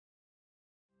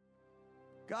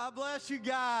God bless you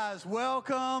guys.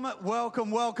 Welcome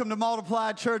to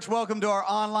Multiply Church. Welcome to our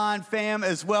online fam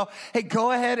as well. Hey,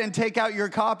 go ahead and take out your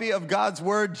copy of God's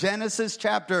Word, Genesis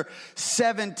chapter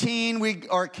 17. We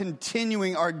are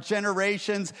continuing our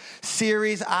Generations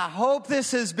series. I hope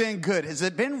this has been good. Has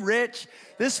it been rich?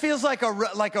 This feels like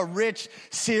a rich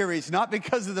series, not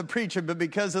because of the preacher, but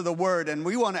because of the word. And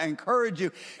we want to encourage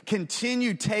you,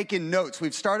 continue taking notes.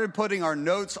 We've started putting our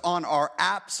notes on our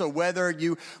app. So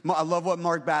I love what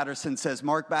Mark Batterson says.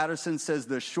 Mark Batterson says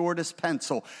the shortest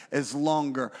pencil is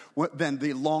longer than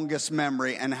the longest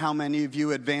memory. And how many of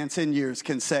you advance in years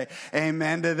can say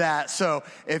amen to that? So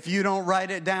if you don't write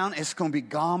it down, it's going to be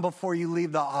gone before you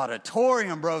leave the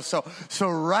auditorium, bro. So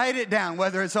write it down,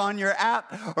 whether it's on your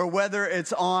app or whether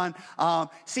it's on.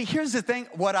 See, here's the thing.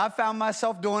 What I found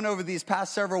myself doing over these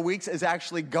past several weeks is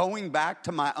actually going back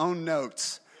to my own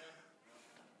notes.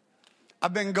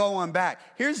 I've been going back.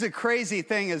 Here's the crazy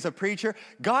thing as a preacher.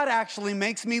 God actually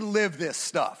makes me live this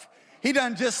stuff. He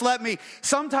doesn't just let me,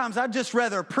 sometimes I'd just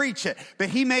rather preach it, but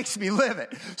he makes me live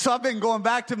it. So I've been going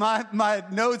back to my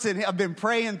notes and I've been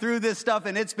praying through this stuff,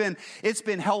 and it's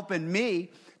been helping me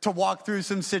to walk through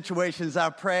some situations. I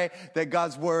pray that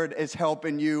God's word is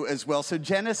helping you as well. So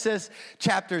Genesis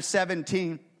chapter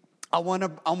 17, I want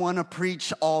to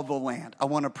preach all the land. I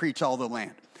want to preach all the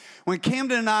land. When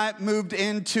Camden and I moved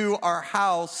into our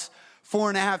house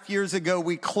 4.5 years ago,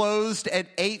 we closed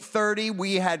at 8:30.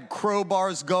 We had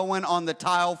crowbars going on the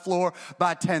tile floor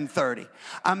by 10:30.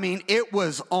 I mean, it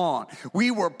was on.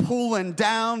 We were pulling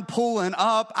down, pulling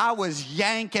up. I was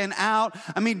yanking out.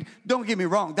 I mean, don't get me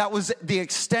wrong. That was the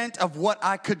extent of what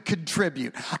I could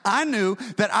contribute. I knew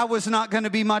that I was not going to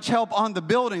be much help on the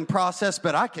building process,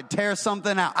 but I could tear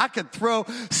something out. I could throw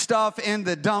stuff in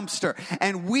the dumpster.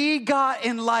 And we got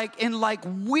in like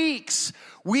weeks,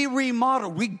 we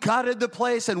remodeled. We gutted the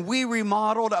place and we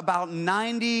remodeled about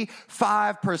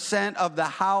 95% of the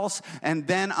house. And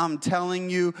then I'm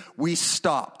telling you, we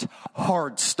stopped.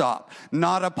 Hard stop.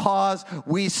 Not a pause.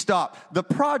 We stopped. The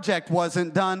project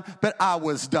wasn't done, but I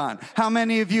was done. How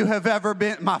many of you have ever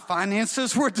been, my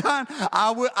finances were done?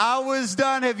 I was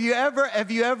done. Have you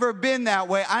ever been that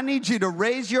way? I need you to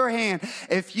raise your hand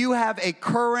if you have a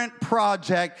current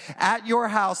project at your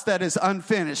house that is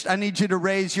unfinished. I need you to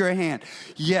raise your hand.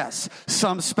 Yes,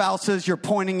 some spouses, you're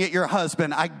pointing at your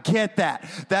husband. I get that.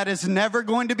 That is never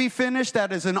going to be finished.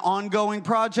 That is an ongoing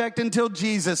project until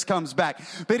Jesus comes back.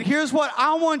 But here's what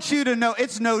I want you to know.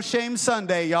 It's No Shame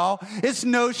Sunday, y'all. It's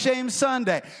No Shame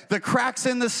Sunday. The cracks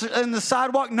in the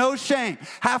sidewalk, no shame.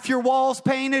 Half your walls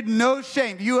painted, no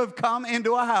shame. You have come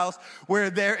into a house where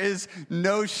there is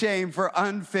no shame for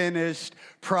unfinished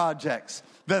projects.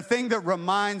 The thing that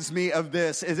reminds me of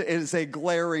this is a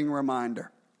glaring reminder.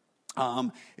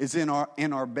 Is in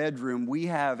our bedroom, we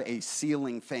have a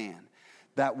ceiling fan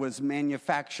that was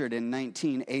manufactured in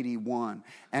 1981.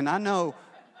 And I know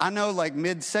like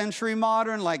mid-century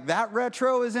modern, like that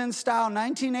retro is in style.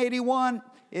 1981,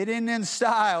 it isn't in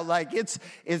style. Like it's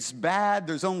bad.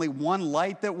 There's only one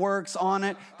light that works on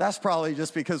it. That's probably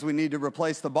just because we need to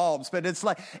replace the bulbs. But it's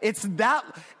that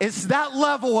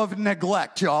level of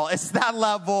neglect, y'all. It's that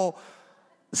level.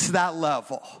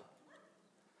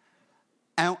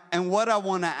 And what I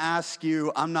want to ask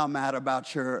you, I'm not mad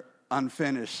about your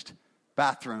unfinished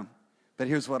bathroom, but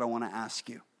here's what I want to ask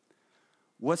you.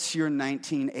 What's your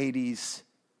 1980s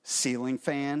ceiling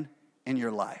fan in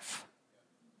your life?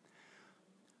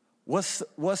 What's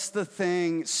the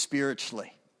thing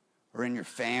spiritually or in your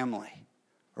family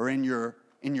or in your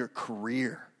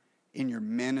career, in your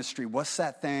ministry? What's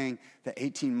that thing that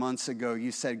 18 months ago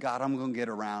you said, God, I'm going to get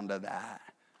around to that?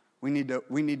 We need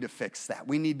to fix that.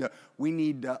 We need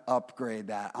to upgrade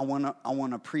that. I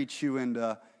want to preach you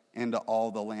into all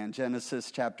the land.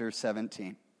 Genesis chapter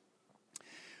 17.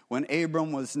 When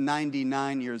Abram was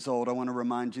 99 years old, I want to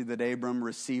remind you that Abram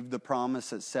received the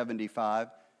promise at 75.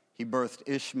 He birthed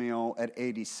Ishmael at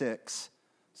 86.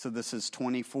 So this is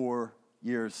 24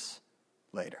 years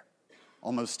later,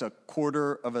 almost a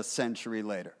quarter of a century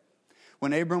later.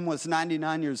 When Abram was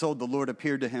 99 years old, the Lord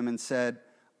appeared to him and said,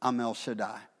 I'm El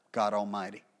Shaddai, God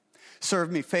Almighty.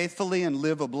 Serve me faithfully and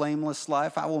live a blameless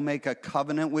life. I will make a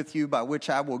covenant with you by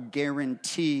which I will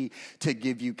guarantee to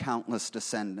give you countless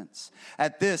descendants.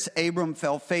 At this, Abram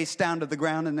fell face down to the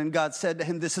ground, and then God said to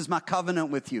him, this is my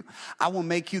covenant with you. I will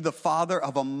make you the father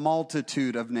of a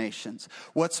multitude of nations.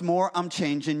 What's more, I'm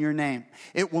changing your name.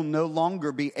 It will no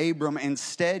longer be Abram.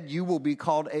 Instead, you will be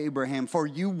called Abraham, for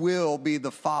you will be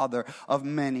the father of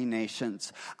many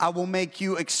nations. I will make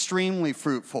you extremely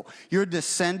fruitful. Your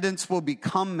descendants will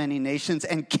become many nations. nations,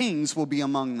 and kings will be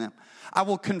among them. I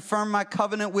will confirm my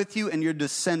covenant with you and your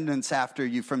descendants after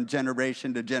you from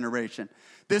generation to generation.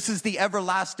 This is the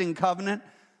everlasting covenant,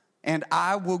 and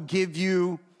I will give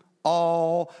you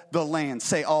all the land.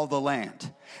 Say all the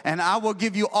land. And I will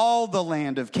give you all the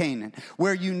land of Canaan,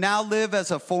 where you now live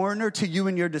as a foreigner. To you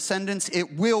and your descendants,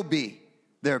 it will be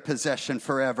their possession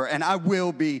forever, and I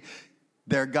will be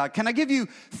their God. Can I give you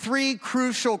 3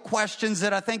 crucial questions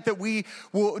that I think that we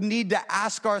will need to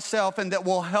ask ourselves and that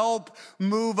will help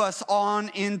move us on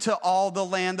into all the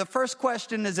land? The first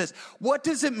question is this: what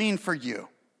does it mean for you?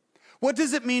 What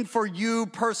does it mean for you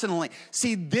personally?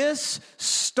 See, this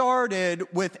started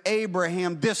with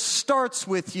Abraham. This starts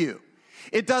with you.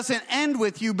 It doesn't end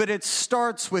with you, but it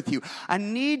starts with you. I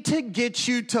need to get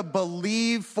you to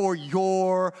believe for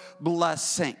your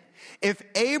blessing. If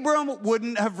Abram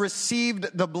wouldn't have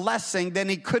received the blessing, then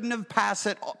he couldn't have passed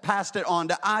it on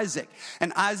to Isaac.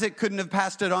 And Isaac couldn't have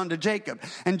passed it on to Jacob.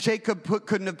 And Jacob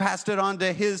couldn't have passed it on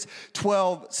to his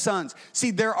 12 sons.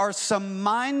 See, there are some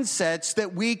mindsets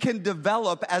that we can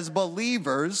develop as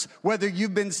believers, whether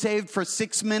you've been saved for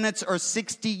 6 minutes or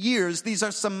 60 years. These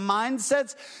are some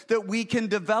mindsets that we can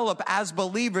develop as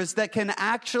believers that can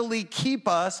actually keep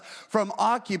us from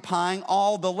occupying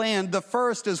all the land. The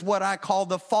first is what I call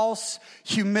the false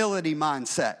humility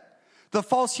mindset. The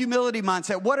false humility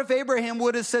mindset. What if Abraham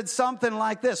would have said something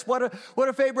like this? What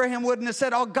if Abraham wouldn't have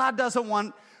said, oh, God doesn't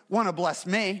want to bless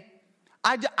me.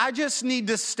 I just need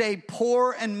to stay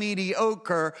poor and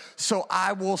mediocre, so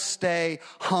I will stay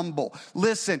humble.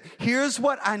 Listen, here's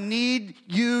what I need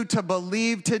you to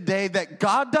believe today, that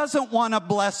God doesn't want to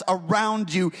bless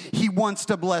around you. He wants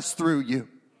to bless through you.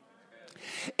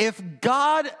 If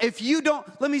you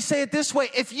don't, let me say it this way,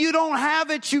 if you don't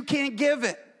have it, you can't give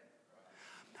it.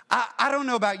 I don't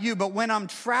know about you, but when I'm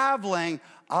traveling,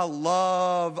 I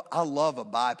love a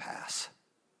bypass.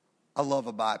 I love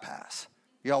a bypass.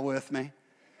 Y'all with me?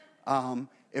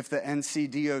 If the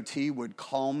NCDOT would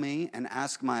call me and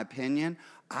ask my opinion,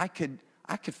 I could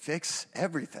fix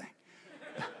everything.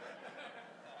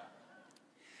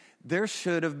 There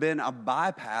should have been a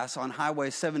bypass on Highway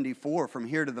 74 from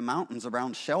here to the mountains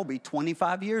around Shelby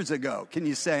 25 years ago. Can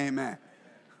you say amen?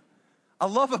 I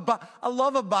love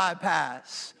a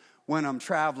bypass when I'm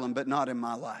traveling, but not in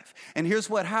my life. And here's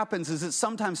what happens is that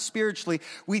sometimes spiritually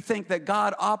we think that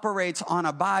God operates on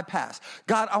a bypass.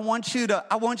 God, I want you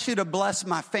to bless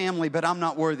my family, but I'm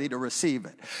not worthy to receive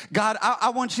it. God, I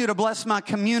want you to bless my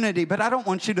community, but I don't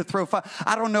want you to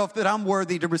I don't know if that I'm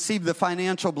worthy to receive the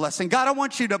financial blessing. God, I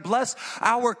want you to bless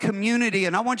our community,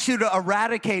 and I want you to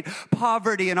eradicate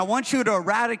poverty, and I want you to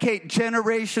eradicate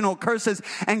generational curses.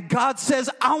 And God says,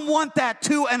 I want that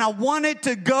too, and I want it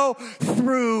to go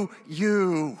through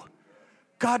you.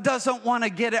 God doesn't want to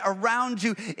get it around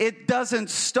you. It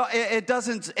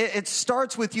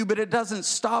starts with you, but it doesn't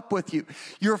stop with you.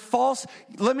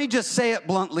 Let me just say it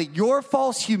bluntly. Your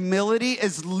false humility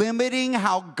is limiting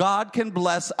how God can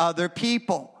bless other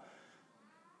people.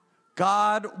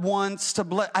 God wants to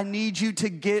bless. I need you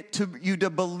to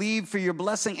believe for your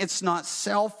blessing. It's not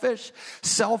selfish.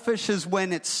 Selfish is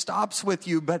when it stops with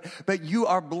you, but you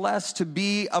are blessed to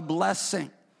be a blessing.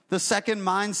 The second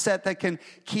mindset that can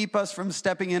keep us from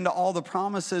stepping into all the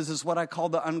promises is what I call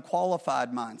the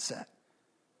unqualified mindset.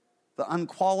 The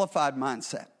unqualified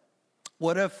mindset.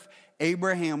 What if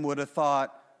Abraham would have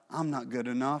thought, I'm not good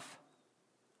enough.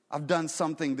 I've done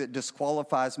something that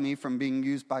disqualifies me from being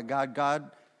used by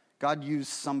God. God used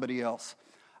somebody else.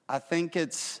 I think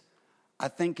it's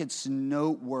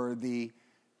noteworthy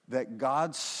that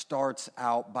God starts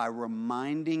out by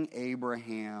reminding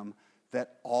Abraham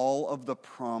that all of the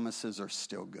promises are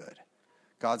still good.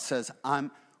 God says,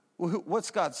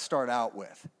 what's God start out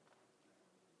with?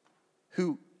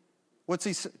 Who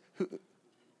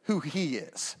he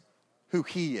is. Who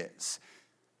he is.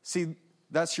 See,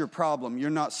 that's your problem. You're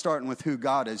not starting with who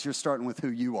God is. You're starting with who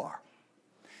you are.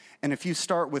 And if you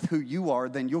start with who you are,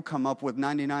 then you'll come up with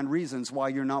 99 reasons why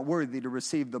you're not worthy to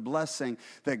receive the blessing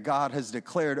that God has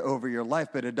declared over your life.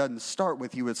 But it doesn't start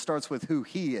with you. It starts with who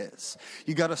he is.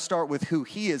 You got to start with who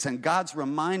he is. And God's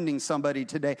reminding somebody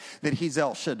today that he's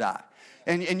El Shaddai.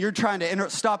 And you're trying to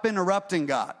stop interrupting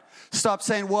God. Stop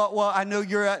saying, well, I know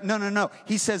you're at, no.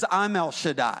 He says, I'm El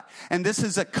Shaddai. And this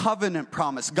is a covenant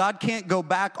promise. God can't go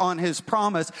back on his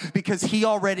promise because he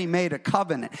already made a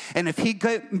covenant. And if he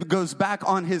goes back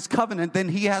on his covenant, then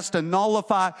he has to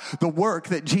nullify the work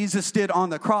that Jesus did on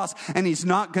the cross. And he's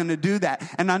not going to do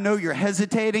that. And I know you're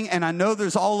hesitating. And I know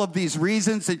there's all of these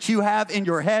reasons that you have in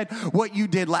your head. What you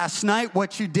did last night,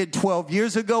 what you did 12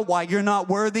 years ago, why you're not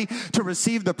worthy to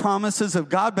receive the promise promises of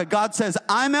God, but God says,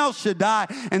 I'm El Shaddai,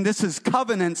 and this is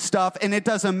covenant stuff, and it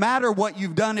doesn't matter what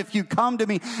you've done. If you come to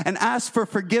me and ask for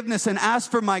forgiveness and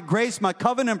ask for my grace, my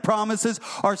covenant promises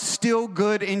are still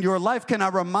good in your life. Can I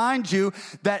remind you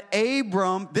that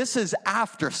Abram, this is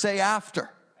after, say after.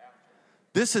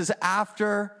 This is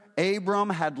after Abram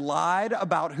had lied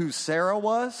about who Sarah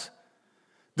was.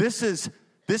 This is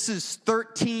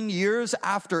 13 years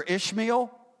after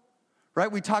Ishmael, right?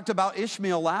 We talked about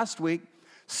Ishmael last week.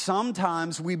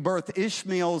 Sometimes we birth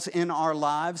Ishmaels in our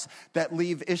lives that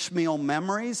leave Ishmael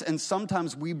memories, and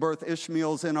sometimes we birth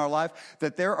Ishmaels in our life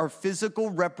that there are physical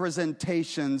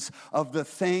representations of the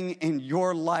thing in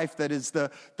your life that is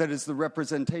the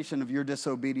representation of your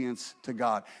disobedience to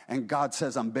God. And God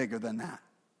says, I'm bigger than that.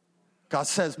 God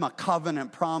says, my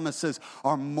covenant promises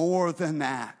are more than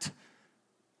that.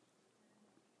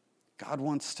 God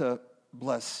wants to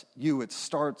bless you. It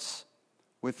starts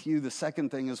with you. The second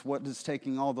thing is, what does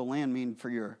taking all the land mean for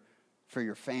your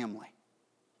family?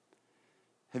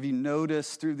 Have you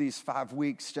noticed through these 5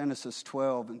 weeks, Genesis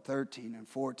 12 and 13 and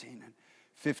 14 and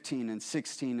 15 and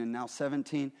 16 and now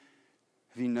 17,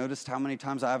 have you noticed how many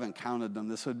times? I haven't counted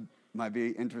them. Might be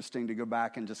interesting to go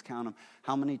back and just count them.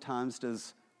 How many times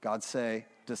does God say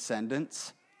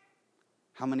descendants?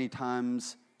 How many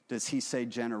times does he say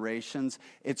generations?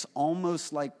 It's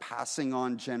almost like passing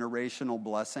on generational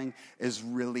blessing is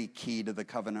really key to the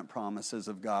covenant promises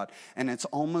of God. And it's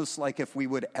almost like if we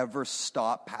would ever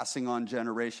stop passing on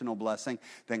generational blessing,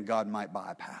 then God might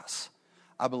bypass.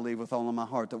 I believe with all of my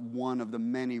heart that one of the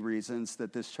many reasons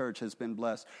that this church has been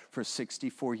blessed for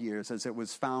 64 years, as it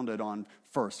was founded on,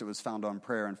 first it was founded on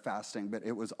prayer and fasting, but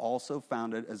it was also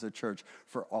founded as a church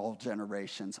for all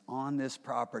generations. On this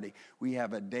property, we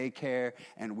have a daycare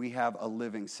and we have a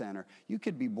living center. You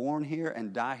could be born here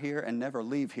and die here and never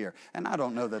leave here. And I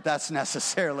don't know that that's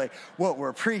necessarily what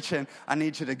we're preaching. I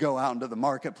need you to go out into the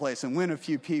marketplace and win a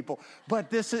few people.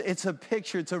 But it's a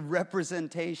picture, it's a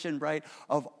representation, right,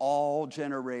 of all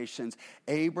generations.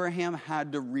 Abraham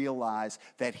had to realize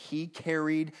that he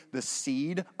carried the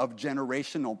seed of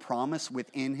generational promise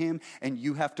within him, and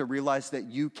you have to realize that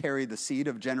you carry the seed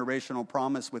of generational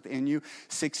promise within you.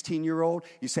 16-year-old,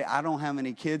 you say, I don't have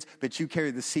any kids, but you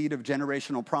carry the seed of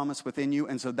generational promise within you,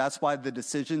 and so that's why the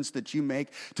decisions that you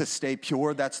make to stay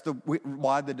pure, that's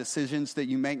why the decisions that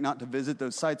you make not to visit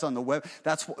those sites on the web,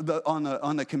 that's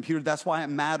on the computer, that's why it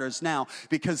matters now,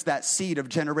 because that seed of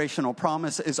generational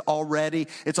promise is already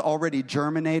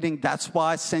germinating. That's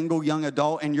why, single young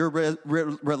adult, in your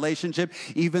relationship,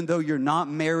 even though you're not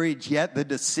married yet, the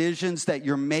decisions that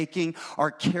you're making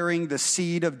are carrying the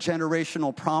seed of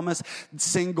generational promise.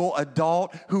 Single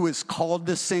adult who is called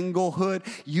to singlehood,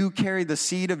 you carry the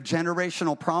seed of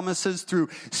generational promises through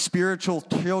spiritual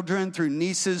children, through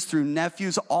nieces, through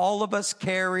nephews. All of us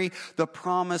carry the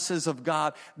promises of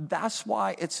God. That's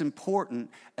why it's important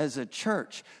as a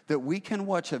church that we can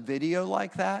watch a video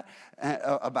like that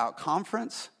about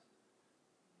conference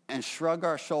and shrug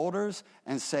our shoulders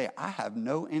and say, I have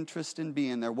no interest in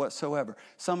being there whatsoever.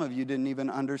 Some of you didn't even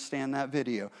understand that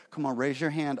video. Come on, raise your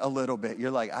hand a little bit.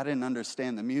 You're like, I didn't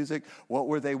understand the music. What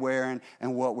were they wearing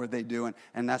and what were they doing?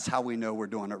 And that's how we know we're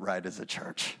doing it right as a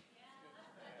church.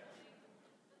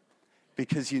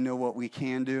 Because you know what we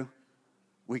can do?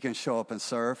 We can show up and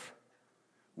serve.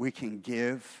 We can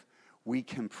give. We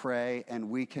can pray, and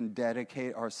we can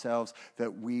dedicate ourselves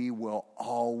that we will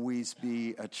always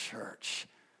be a church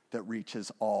that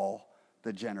reaches all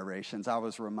the generations. I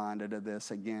was reminded of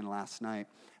this again last night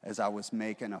as I was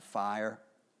making a fire.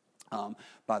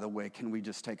 By the way, can we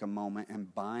just take a moment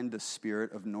and bind the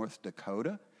spirit of North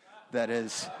Dakota that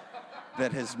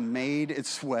has made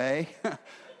its way?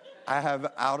 I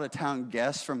have out-of-town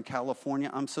guests from California.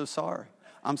 I'm so sorry.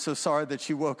 I'm so sorry that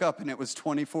you woke up and it was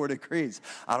 24 degrees.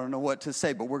 I don't know what to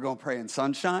say, but we're going to pray in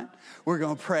sunshine. We're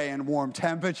going to pray in warm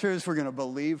temperatures. We're going to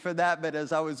believe for that. But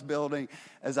as I was building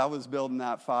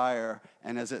that fire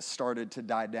and as it started to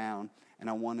die down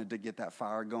and I wanted to get that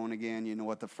fire going again, you know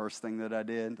what the first thing that I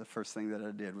did? The first thing that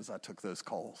I did was I took those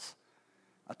coals.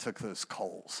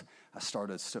 I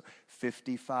started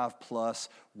 55 plus.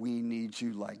 We need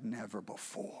you like never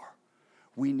before.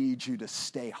 We need you to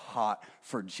stay hot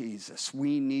for Jesus.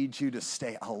 We need you to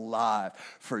stay alive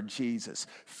for Jesus.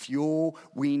 Fuel,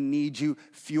 we need you.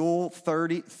 Fuel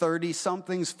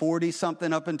 30-somethings,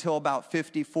 40-something up until about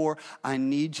 54. I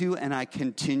need you, and I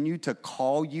continue to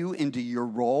call you into your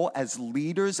role as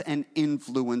leaders and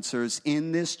influencers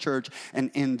in this church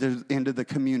and into the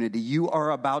community. You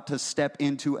are about to step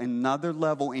into another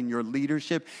level in your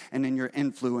leadership and in your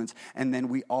influence, and then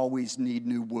we always need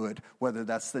new wood, whether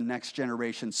that's the next generation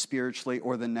spiritually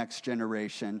or the next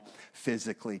generation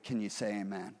physically. Can you say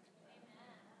amen?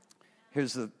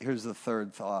 Here's the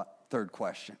third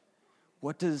question.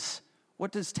 What does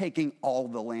taking all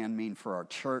the land mean for our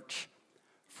church,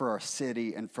 for our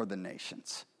city, and for the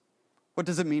nations? What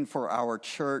does it mean for our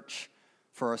church,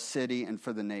 for our city, and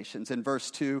for the nations? In verse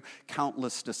 2,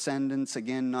 countless descendants,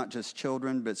 again, not just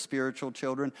children, but spiritual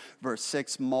children. Verse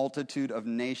 6, multitude of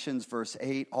nations. Verse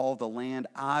 8, all the land.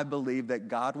 I believe that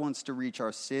God wants to reach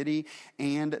our city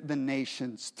and the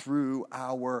nations through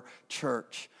our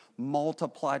church.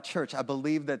 Multiply church. I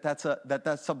believe that's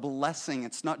a blessing.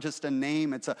 It's not just a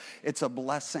name, it's a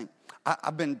blessing.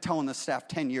 I've been telling the staff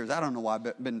 10 years. I don't know why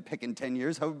I've been picking 10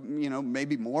 years.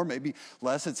 Maybe more, maybe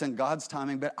less. It's in God's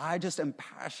timing. But I just am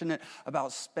passionate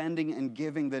about spending and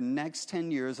giving the next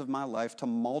 10 years of my life to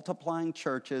multiplying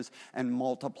churches and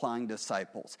multiplying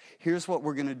disciples. Here's what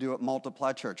we're going to do at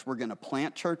Multiply Church. We're going to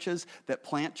plant churches that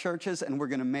plant churches, and we're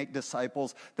going to make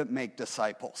disciples that make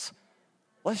disciples.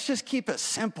 Let's just keep it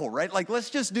simple, right? Like,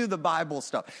 let's just do the Bible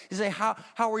stuff. You say, how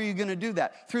are you going to do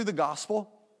that? Through the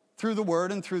gospel, through the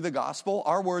word, and through the gospel.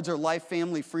 Our words are life,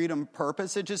 family, freedom,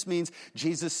 purpose. It just means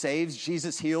Jesus saves,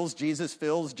 Jesus heals, Jesus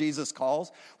fills, Jesus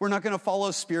calls. We're not going to follow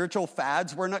spiritual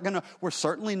fads. We're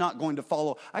certainly not going to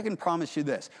follow, I can promise you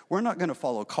this, we're not going to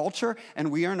follow culture, and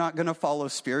we are not going to follow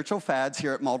spiritual fads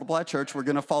here at Multiply Church. We're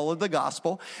going to follow the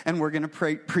gospel, and we're going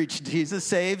to preach Jesus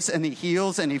saves, and he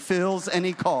heals, and he fills, and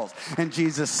he calls. And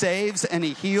Jesus saves, and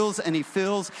he heals, and he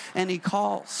fills, and he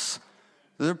calls.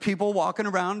 There are people walking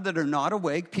around that are not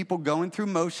awake, people going through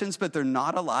motions, but they're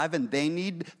not alive, and they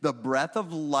need the breath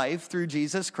of life through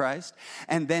Jesus Christ.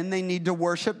 And then they need to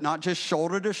worship not just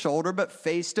shoulder to shoulder, but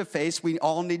face to face. We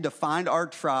all need to find our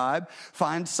tribe,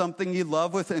 find something you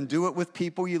love with, and do it with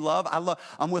people you love.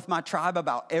 I'm with my tribe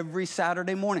about every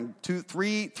Saturday morning,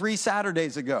 three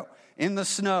Saturdays ago in the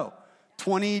snow.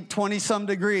 20 some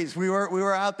degrees. We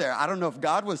were out there. I don't know if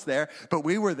God was there, but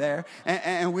we were there,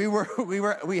 and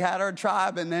we had our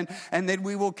tribe, and then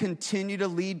we will continue to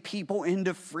lead people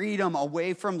into freedom,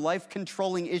 away from life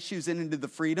controlling issues and into the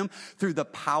freedom through the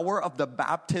power of the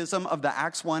baptism of the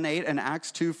Acts 1:8 and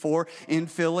Acts 2:4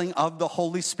 infilling of the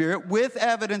Holy Spirit with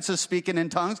evidence of speaking in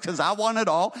tongues, because I want it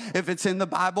all. If it's in the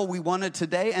Bible, we want it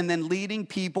today. And then leading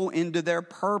people into their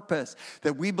purpose,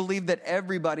 that we believe that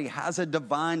everybody has a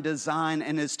divine design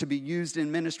and is to be used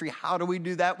in ministry. How do we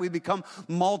do that? We become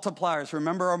multipliers.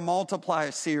 Remember our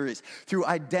multiplier series, through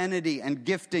identity and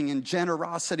gifting and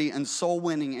generosity and soul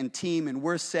winning and team. And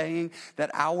we're saying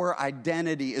that our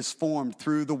identity is formed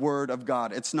through the word of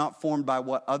God. It's not formed by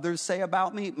what others say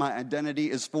about me. My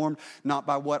identity is formed not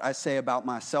by what I say about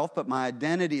myself, but my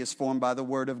identity is formed by the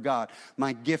word of God.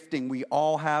 My gifting, we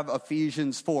all have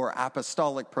Ephesians 4,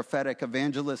 apostolic, prophetic,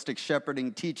 evangelistic,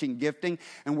 shepherding, teaching, gifting,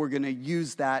 and we're going to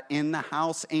use that in the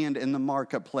house and in the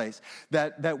marketplace.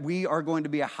 That we are going to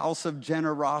be a house of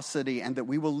generosity, and that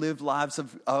we will live lives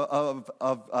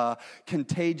of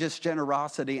contagious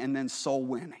generosity, and then soul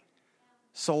winning.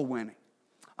 Soul winning.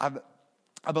 I'm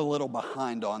a little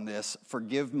behind on this.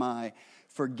 Forgive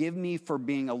me for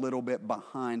being a little bit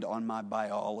behind on my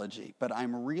biology, but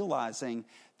I'm realizing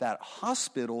that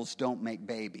hospitals don't make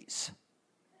babies.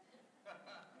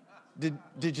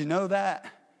 Did you know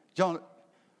that? John,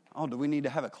 do we need to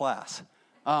have a class?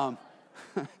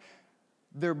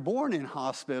 They're born in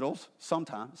hospitals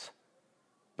sometimes,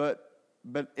 but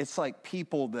it's like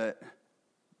people that,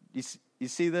 you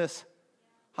see this?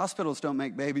 Hospitals don't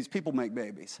make babies, people make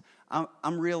babies.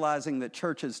 I'm realizing that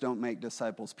churches don't make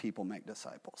disciples, people make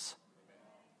disciples.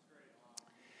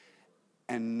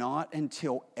 And not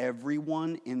until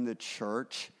everyone in the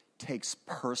church takes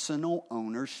personal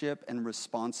ownership and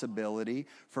responsibility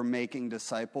for making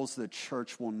disciples, the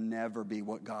church will never be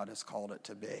what God has called it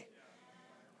to be.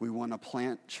 We want to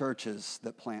plant churches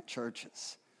that plant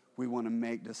churches. We want to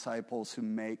make disciples who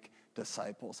make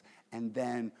disciples. And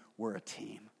then we're a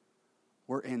team.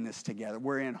 We're in this together.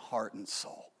 We're in heart and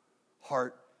soul.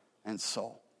 Heart and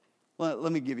soul.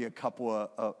 Let me give you a couple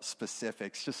of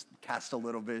specifics. Just cast a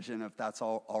little vision if that's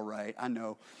all right. I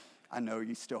know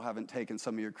you still haven't taken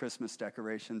some of your Christmas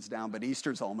decorations down, but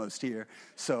Easter's almost here.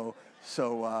 So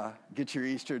get your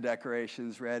Easter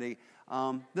decorations ready.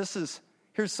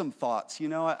 Here's some thoughts. We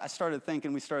started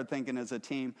thinking as a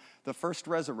team, the first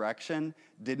resurrection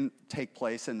didn't take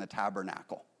place in the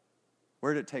tabernacle.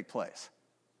 Where did it take place?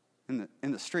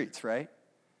 In the streets, right?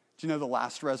 Do you know the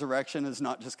last resurrection is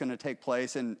not just going to take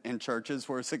place in churches?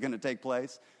 Where is it going to take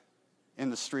place? In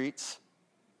the streets.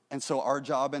 And so our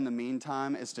job in the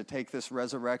meantime is to take this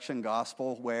resurrection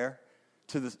gospel where?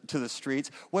 To the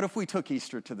streets. What if we took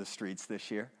Easter to the streets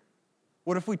this year?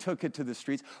 What if we took it to the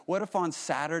streets? What if on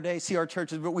Saturday, see our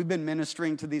churches, but we've been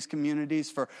ministering to these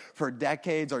communities for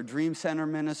decades, our Dream Center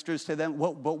ministers to them.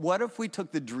 But what if we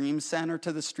took the Dream Center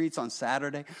to the streets on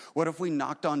Saturday? What if we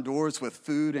knocked on doors with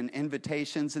food and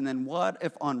invitations? And then what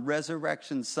if on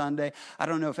Resurrection Sunday, I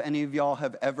don't know if any of y'all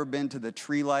have ever been to the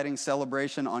tree lighting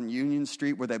celebration on Union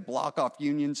Street where they block off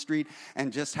Union Street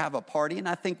and just have a party. And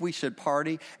I think we should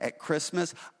party at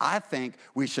Christmas. I think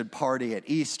we should party at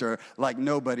Easter like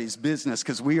nobody's business,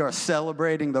 because we are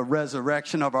celebrating the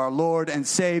resurrection of our Lord and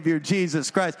Savior, Jesus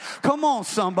Christ. Come on,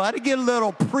 somebody, get a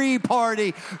little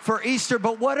pre-party for Easter.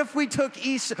 But what if we took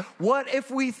Easter? What if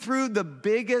we threw the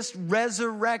biggest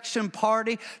resurrection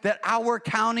party that our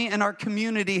county and our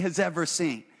community has ever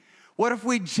seen? What if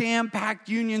we jam-packed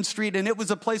Union Street and it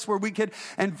was a place where we could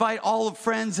invite all of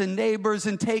friends and neighbors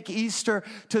and take Easter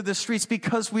to the streets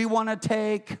because we want to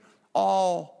take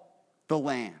all the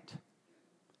land?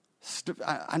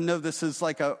 I know this is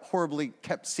like a horribly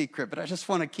kept secret, but I just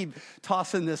want to keep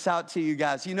tossing this out to you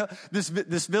guys. You know,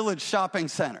 this Village Shopping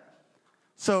Center.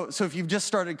 So if you've just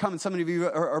started coming, some of you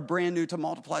are brand new to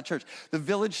Multiply Church. The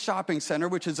Village Shopping Center,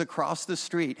 which is across the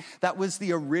street, that was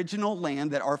the original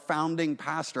land that our founding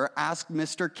pastor asked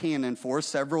Mr. Cannon for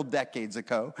several decades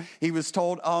ago. He was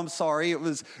told, oh, I'm sorry, it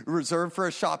was reserved for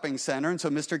a shopping center. And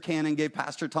so Mr. Cannon gave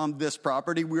Pastor Tom this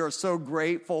property. We are so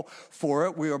grateful for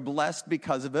it. We are blessed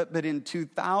because of it. But in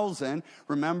 2000,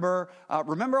 remember all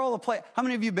the how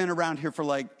many of you have been around here for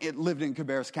lived in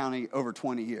Cabarrus County over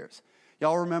 20 years?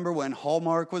 Y'all remember when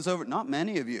Hallmark was over? Not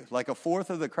many of you, like a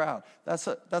fourth of the crowd. That's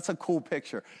a cool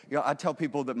picture. You know, I tell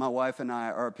people that my wife and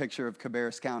I are a picture of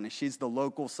Cabarrus County. She's the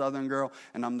local Southern girl,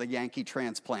 and I'm the Yankee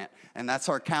transplant. And that's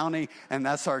our county, and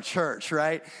that's our church,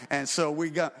 right? And so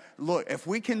look, if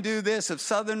we can do this, if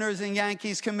Southerners and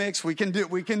Yankees can mix, we can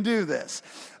do this.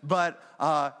 But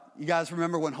you guys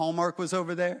remember when Hallmark was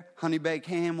over there? Honey Baked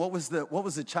Ham. What was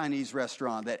the Chinese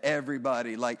restaurant that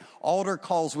everybody, altar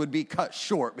calls would be cut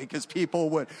short because people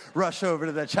would rush over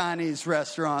to the Chinese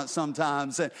restaurant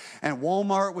sometimes. And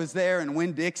Walmart was there, and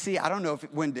Winn-Dixie. I don't know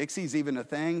if Winn-Dixie's even a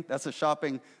thing. That's a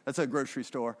grocery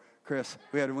store, Chris.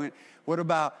 We had to win. What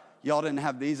about, y'all didn't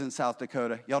have these in South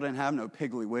Dakota. Y'all didn't have no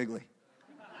Piggly Wiggly.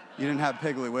 You didn't have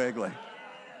Piggly Wiggly.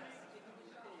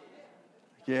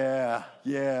 Yeah,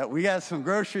 we got some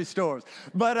grocery stores.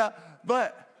 But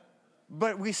the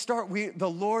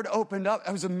Lord opened up.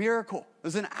 It was a miracle. It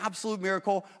was an absolute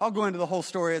miracle. I'll go into the whole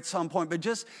story at some point, but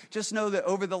just know that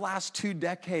over the last 2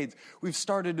 decades, we've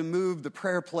started to move the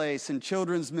prayer place and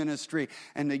children's ministry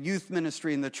and the youth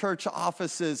ministry and the church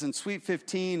offices and Suite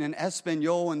 15 and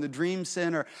Espanol and the Dream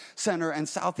Center and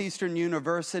Southeastern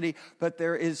University, but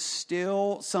there is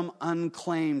still some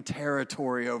unclaimed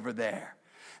territory over there.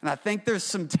 And I think there's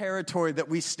some territory that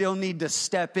we still need to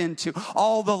step into.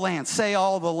 All the land. Say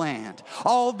all the land.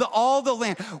 All the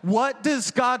land. What does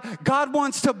God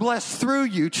wants to bless through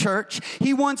you, church.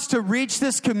 He wants to reach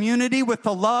this community with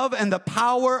the love and the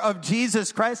power of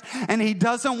Jesus Christ. And he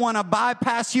doesn't want to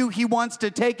bypass you. He wants to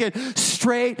take it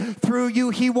straight through you.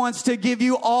 He wants to give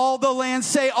you all the land.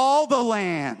 Say all the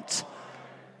land.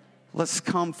 Let's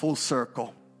come full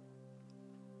circle.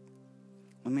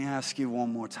 Let me ask you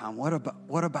one more time. What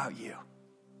about you?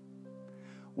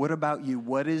 What about you?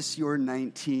 What is your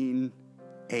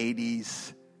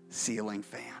 1980s ceiling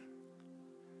fan?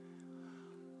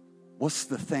 What's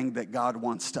the thing that God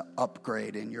wants to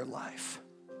upgrade in your life?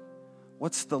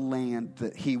 What's the land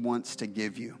that he wants to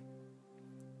give you?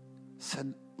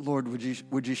 Said, Lord, would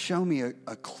you show me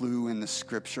a clue in the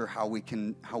scripture how we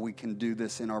can do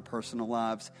this in our personal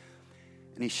lives?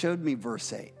 And he showed me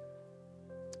verse 8.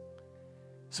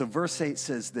 So verse 8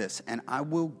 says this, and I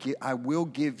will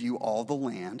give you all the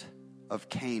land of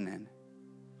Canaan.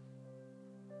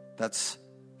 That's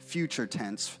future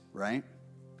tense, right?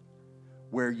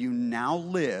 Where you now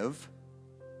live,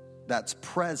 that's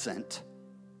present.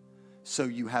 So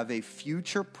you have a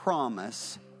future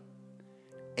promise,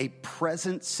 a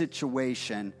present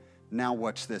situation. Now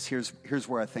watch this. Here's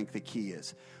where I think the key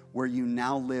is. Where you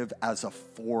now live as a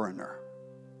foreigner.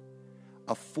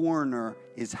 A foreigner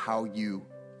is how you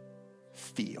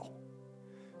feel.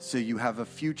 So you have a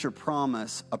future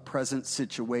promise, a present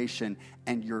situation,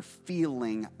 and you're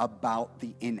feeling about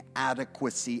the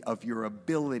inadequacy of your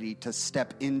ability to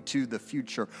step into the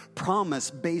future promise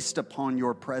based upon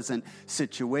your present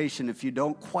situation. If you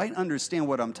don't quite understand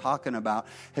what I'm talking about,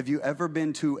 have you ever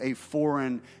been to a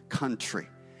foreign country?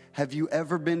 Have you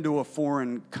ever been to a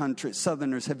foreign country?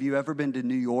 Southerners, have you ever been to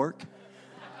New York?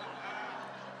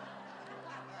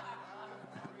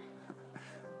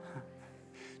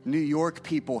 New York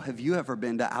people, have you ever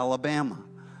been to Alabama?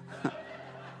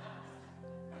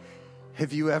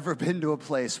 Have you ever been to a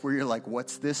place where you're like,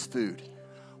 what's this food?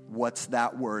 What's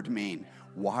that word mean?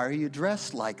 Why are you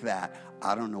dressed like that?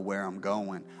 I don't know where I'm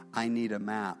going. I need a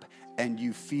map. And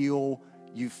you feel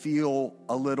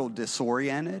a little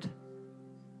disoriented.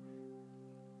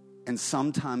 And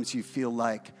sometimes you feel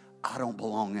like, I don't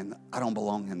belong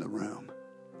in the room.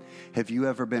 Have you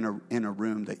ever been in a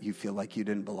room that you feel like you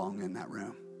didn't belong in that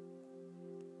room?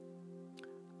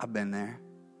 I've been there.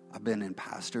 I've been in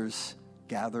pastors'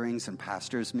 gatherings and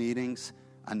pastors' meetings.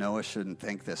 I know I shouldn't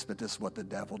think this, but this is what the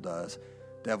devil does.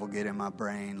 Devil get in my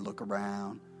brain, look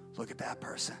around, look at that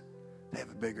person. They have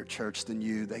a bigger church than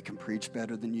you. They can preach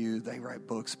better than you. They write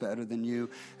books better than you.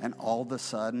 And all of a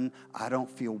sudden, I don't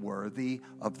feel worthy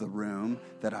of the room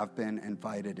that I've been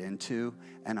invited into.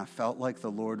 And I felt like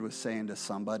the Lord was saying to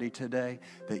somebody today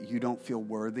that you don't feel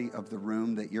worthy of the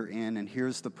room that you're in. And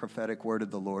here's the prophetic word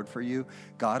of the Lord for you.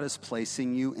 God is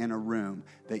placing you in a room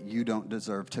that you don't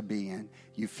deserve to be in.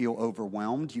 You feel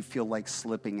overwhelmed. You feel like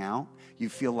slipping out. You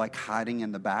feel like hiding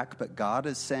in the back. But God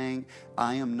is saying,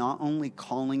 I am not only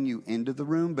calling you into the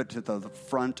room, but to the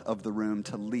front of the room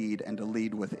to lead and to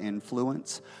lead with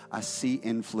influence. I see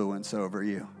influence over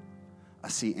you. I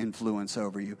see influence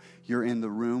over you. You're in the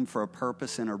room for a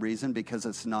purpose and a reason because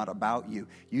it's not about you.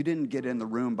 You didn't get in the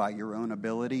room by your own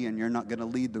ability, and you're not going to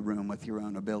lead the room with your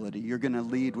own ability. You're going to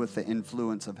lead with the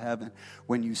influence of heaven.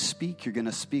 When you speak, you're going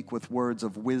to speak with words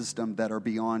of wisdom that are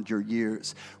beyond your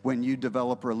years. When you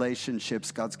develop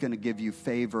relationships, God's going to give you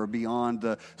favor beyond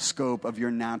the scope of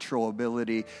your natural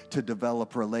ability to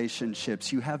develop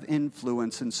relationships. You have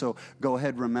influence, and so go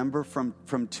ahead. Remember from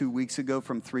 2 weeks ago,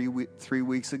 from 3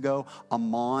 weeks ago,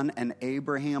 Ammon and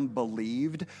Abraham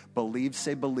believed,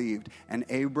 and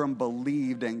Abram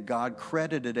believed, and God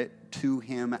credited it to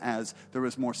him as, there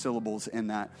was more syllables in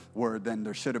that word than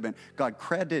there should have been. God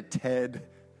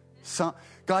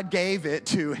gave it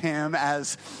to him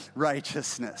as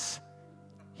righteousness.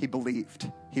 He believed.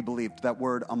 That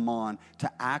word Ammon, to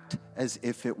act as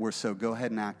if it were so. Go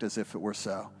ahead and act as if it were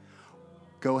so.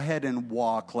 Go ahead and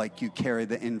walk like you carry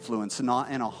the influence, not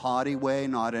in a haughty way,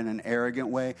 not in an arrogant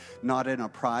way, not in a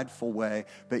prideful way,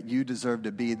 but you deserve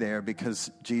to be there because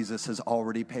Jesus has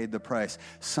already paid the price.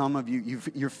 Some of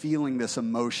you're feeling this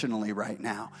emotionally right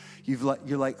now.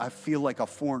 You're like, I feel like a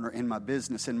foreigner in my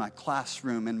business, in my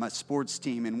classroom, in my sports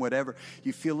team, in whatever.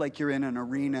 You feel like you're in an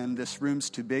arena and this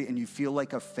room's too big, and you feel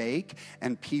like a fake,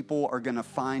 and people are going to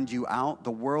find you out.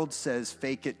 The world says,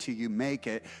 fake it till you make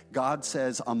it. God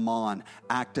says, Ammon,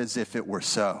 act as if it were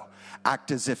so.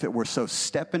 Act as if it were so.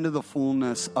 Step into the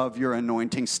fullness of your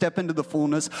anointing. Step into the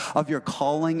fullness of your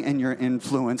calling and your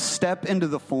influence. Step into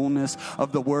the fullness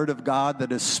of the word of God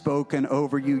that is spoken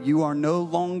over you. You are no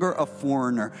longer a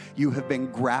foreigner. You have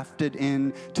been grafted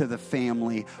into the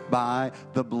family by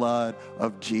the blood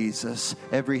of Jesus.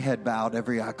 Every head bowed,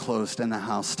 every eye closed in the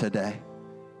house today.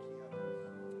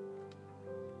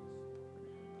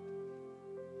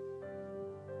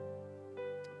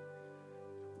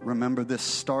 Remember, this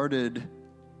started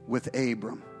with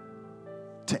Abram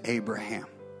to Abraham.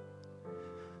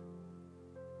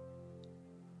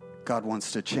 God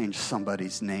wants to change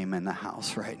somebody's name in the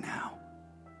house right now.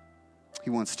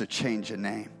 He wants to change a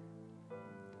name.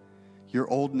 Your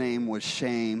old name was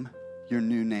shame. Your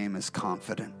new name is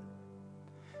confident.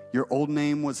 Your old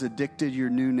name was addicted. Your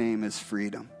new name is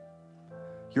freedom.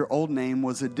 Your old name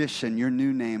was addition. Your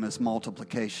new name is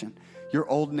multiplication. Your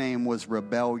old name was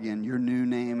rebellion. Your new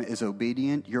name is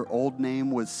obedient. Your old name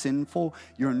was sinful.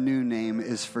 Your new name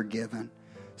is forgiven.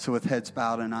 So with heads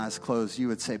bowed and eyes closed, you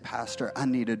would say, Pastor, I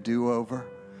need a do-over.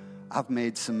 I've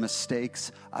made some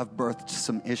mistakes. I've birthed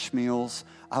some Ishmaels.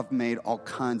 I've made all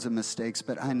kinds of mistakes,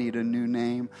 but I need a new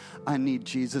name. I need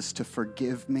Jesus to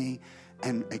forgive me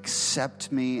and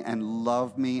accept me and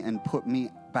love me and put me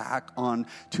back on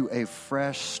to a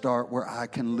fresh start where I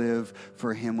can live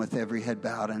for him with every head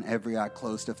bowed and every eye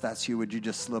closed. If that's you, would you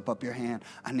just slip up your hand?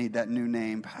 I need that new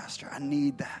name, Pastor. I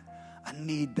need that. I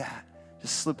need that.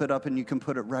 Just slip it up and you can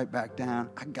put it right back down.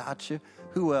 I got you.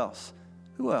 Who else?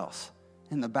 Who else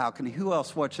in the balcony? Who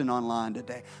else watching online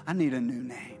today? I need a new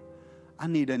name. I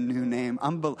need a new name.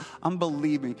 I'm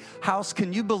believing. House,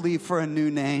 can you believe for a new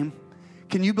name?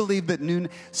 Can you believe that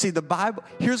see, the Bible,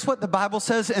 here's what the Bible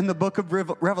says in the book of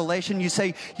Revelation. You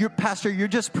say, Pastor, you're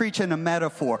just preaching a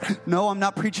metaphor. No, I'm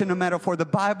not preaching a metaphor. The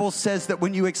Bible says that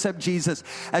when you accept Jesus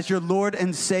as your Lord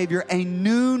and Savior, a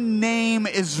new name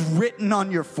is written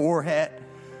on your forehead.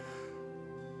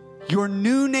 Your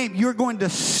new name, you're going to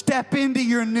step into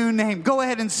your new name. Go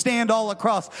ahead and stand all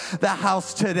across the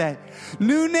house today.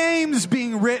 New names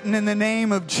being written in the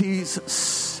name of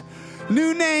Jesus.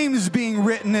 New names being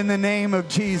written in the name of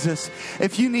Jesus.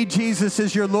 If you need Jesus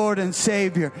as your Lord and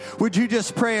Savior, would you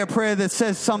just pray a prayer that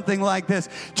says something like this?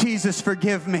 Jesus,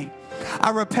 forgive me.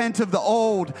 I repent of the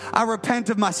old. I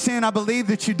repent of my sin. I believe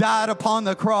that you died upon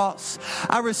the cross.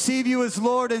 I receive you as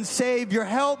Lord and Savior.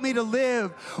 Help me to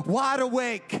live wide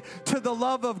awake to the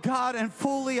love of God and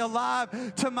fully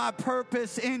alive to my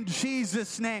purpose in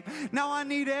Jesus' name. Now I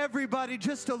need everybody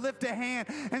just to lift a hand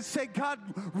and say, God,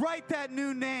 write that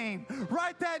new name.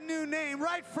 Write that new name.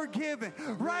 Write forgiven.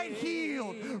 Write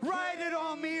healed. Write it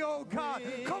on me, oh God.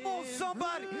 Come on,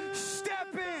 somebody.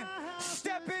 Step in.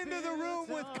 Step into the room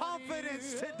with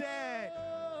confidence today.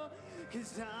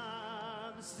 'Cause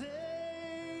I'm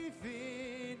safe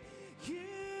in you.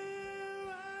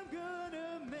 I'm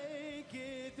gonna make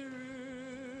it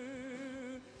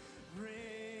through.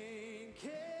 Rain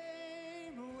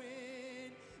came,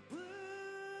 wind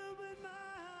blew, but my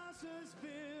house was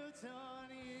built on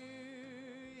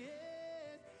you.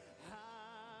 Yes,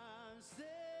 I'm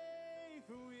safe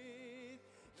with